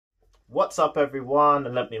What's up everyone,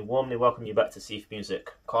 and let me warmly welcome you back to CEEF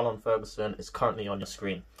Music. Colin Ferguson is currently on your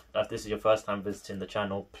screen. Now, if this is your first time visiting the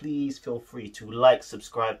channel, please feel free to like,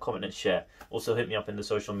 subscribe, comment and share. Also hit me up in the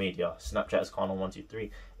social media. Snapchat is Colin123,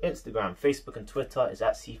 Instagram, Facebook and Twitter is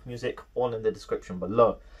at CEEF Music, all in the description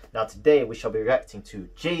below. Now today we shall be reacting to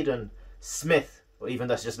Jaden Smith, or even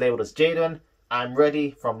that's just labelled as Jaden, I'm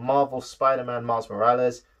Ready from Marvel Spider-Man Miles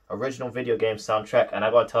Morales, original video game soundtrack. And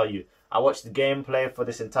I gotta tell you, I watched the gameplay for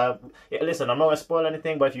this entire... listen, I'm not going to spoil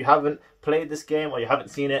anything, but if you haven't played this game or you haven't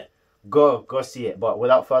seen it, go see it. But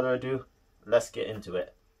without further ado, let's get into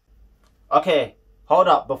it. Okay, hold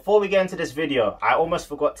up. Before we get into this video, I almost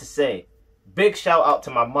forgot to say, big shout out to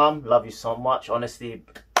my mum. Love you so much. Honestly,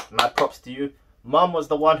 mad props to you. Mum was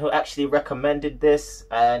the one who actually recommended this.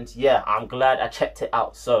 And yeah, I'm glad I checked it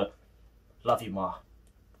out. So, love you, Ma.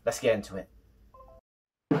 Let's get into it.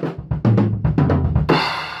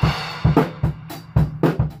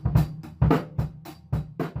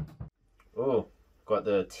 Oh, got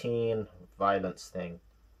the teen violence thing.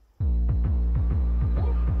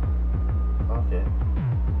 Okay.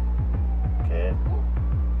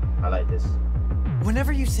 I like this.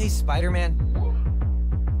 Whenever you say Spider-Man,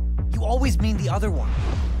 you always mean the other one.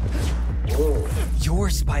 Ooh. You're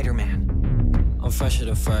Spider-Man. I'm fresher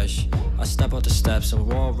than fresh. I step out the steps and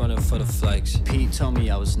we're all running for the flex. Pete told me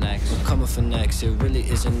I was next. I'm coming for next, it really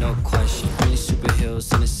isn't no question. Only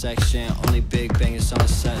superheroes in the section, only big bangers on the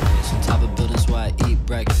set list. On top of buildings where I eat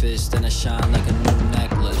breakfast, then I shine like a new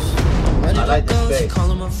necklace. I'm ready like to go, this she face.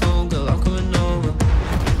 calling my phone, girl, I'm coming over.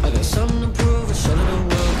 I got something to prove, I showed her the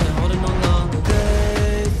world, can't hold it no longer.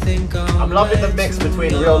 They think I'm loving the mix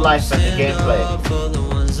between real life and the gameplay. For the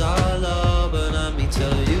ones I love, but let me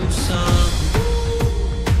tell you something.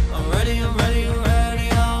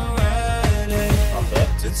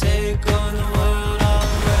 Take on the world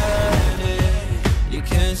already. You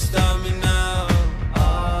can't stop me now.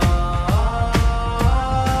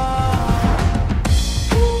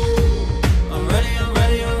 I'm ready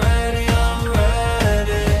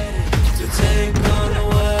to take on the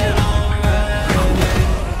world already.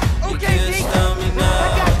 You can't stop me now. I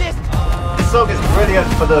got this. This song is brilliant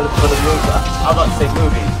for the movie. I'm about to say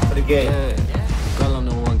movie, for the game. Girl, I'm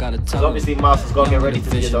the one, gotta tell. So obviously Miles is gonna get ready to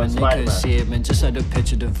be his own Spider-Man. See it, man, just had the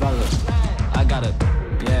picture develop. I gotta,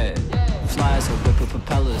 fly as a whip with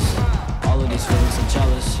propellers. All of these feelings are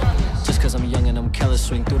jealous. Just cause I'm young and I'm careless,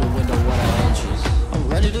 swing through the window what I interest. I'm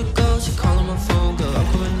ready to go, she calling my phone, girl, I'm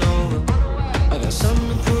coming over. I got something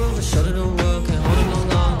to prove, I showed her the world, can't hold it no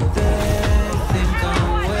longer. They think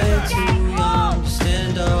I'm way too young to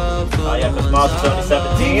stand up for Oh yeah, because Miles is only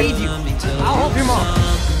 17. We need you. I'll help your mom.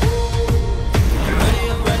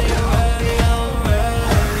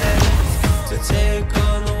 Take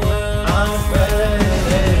on the world, I'm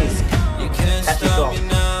ready. You can't stop me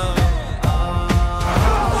now.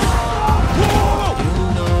 You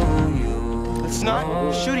know you. Let's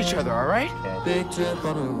not shoot each other, all right? Big drip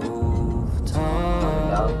on the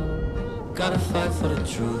rooftop. Gotta fight for the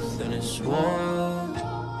truth in this war.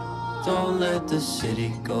 Don't let the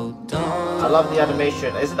city go down. I love the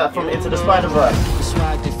animation. Isn't that from Into the Spider-Verse? The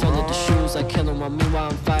swag, they fill it, the shoes, I kill 'em. While meanwhile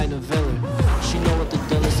I'm fighting a villain. She know what the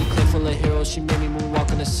deal is, a clip full of heroes. She made me moonwalk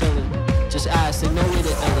on the ceiling. Just ask, they know we the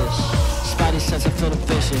illest. Spidey sense, I feel the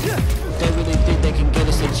vision. They really think they can get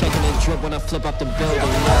us. They checking and drip when I flip up the building.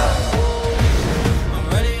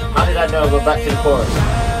 How did I know? Go back to the chorus.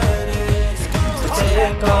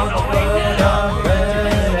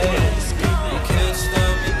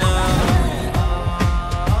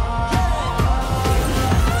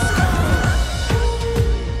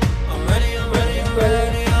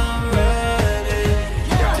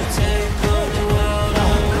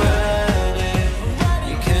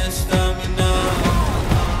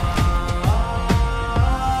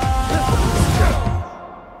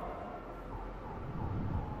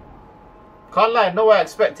 Can't lie, not what I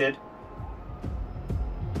expected.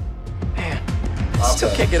 Man, I still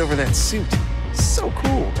can't get over that suit. So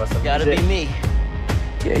cool. Gotta be me.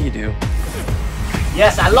 Yeah, you do.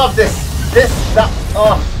 Yes, I love this.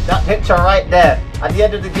 That picture right there at the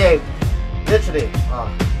end of the game. Literally.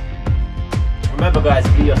 Remember, guys,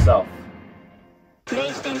 be yourself.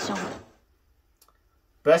 PlayStation.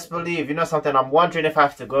 Best believe, you know something? I'm wondering if I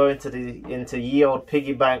have to go into ye old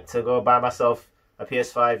piggy bank to go buy myself a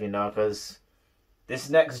PS5, you know, because this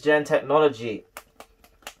next gen technology.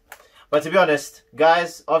 But to be honest,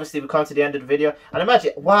 guys, obviously we come to the end of the video, and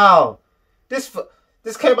imagine, wow, this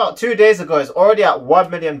came out 2 days ago. It's already at 1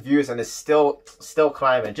 million views and is still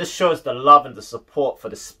climbing. Just shows the love and the support for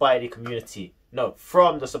the Spidey community. No,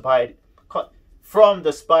 from the Spidey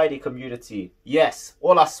community. Yes,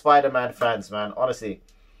 all our Spider-Man fans, man, honestly.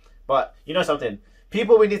 But you know something?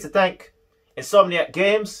 People we need to thank: Insomniac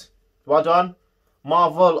Games, well done.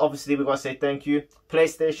 Marvel, obviously we gotta say thank you.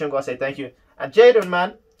 PlayStation, gotta say thank you. And Jaden,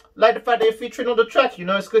 man, like the fact that you're featuring on the track. You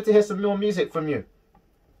know, it's good to hear some more music from you,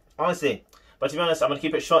 honestly. But to be honest, I'm gonna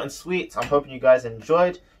keep it short and sweet. I'm hoping you guys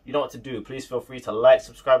enjoyed. You know what to do. Please feel free to like,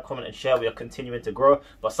 subscribe, comment, and share. We are continuing to grow.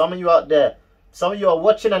 But some of you out there, some of you are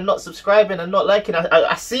watching and not subscribing and not liking.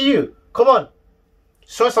 I see you. Come on,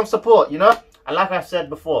 show some support. You know. And like I've said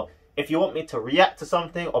before, if you want me to react to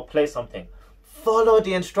something or play something, follow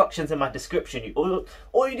the instructions in my description.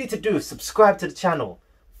 All you need to do is subscribe to the channel.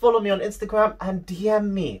 Follow me on Instagram and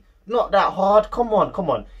DM me. Not that hard. Come on, come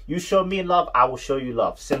on. You show me love, I will show you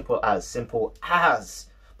love. Simple as, simple as.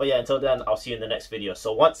 But yeah, until then, I'll see you in the next video.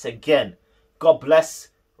 So once again, God bless.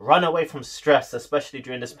 Run away from stress, especially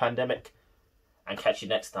during this pandemic. And catch you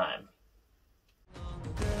next time.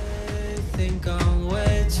 They think I'm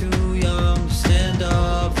way too young to stand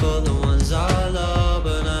up for the ones I love,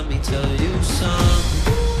 but let me tell you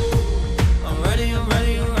something. I'm ready, I'm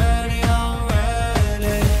ready, I'm ready, I'm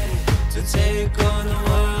ready to take on the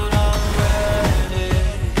world.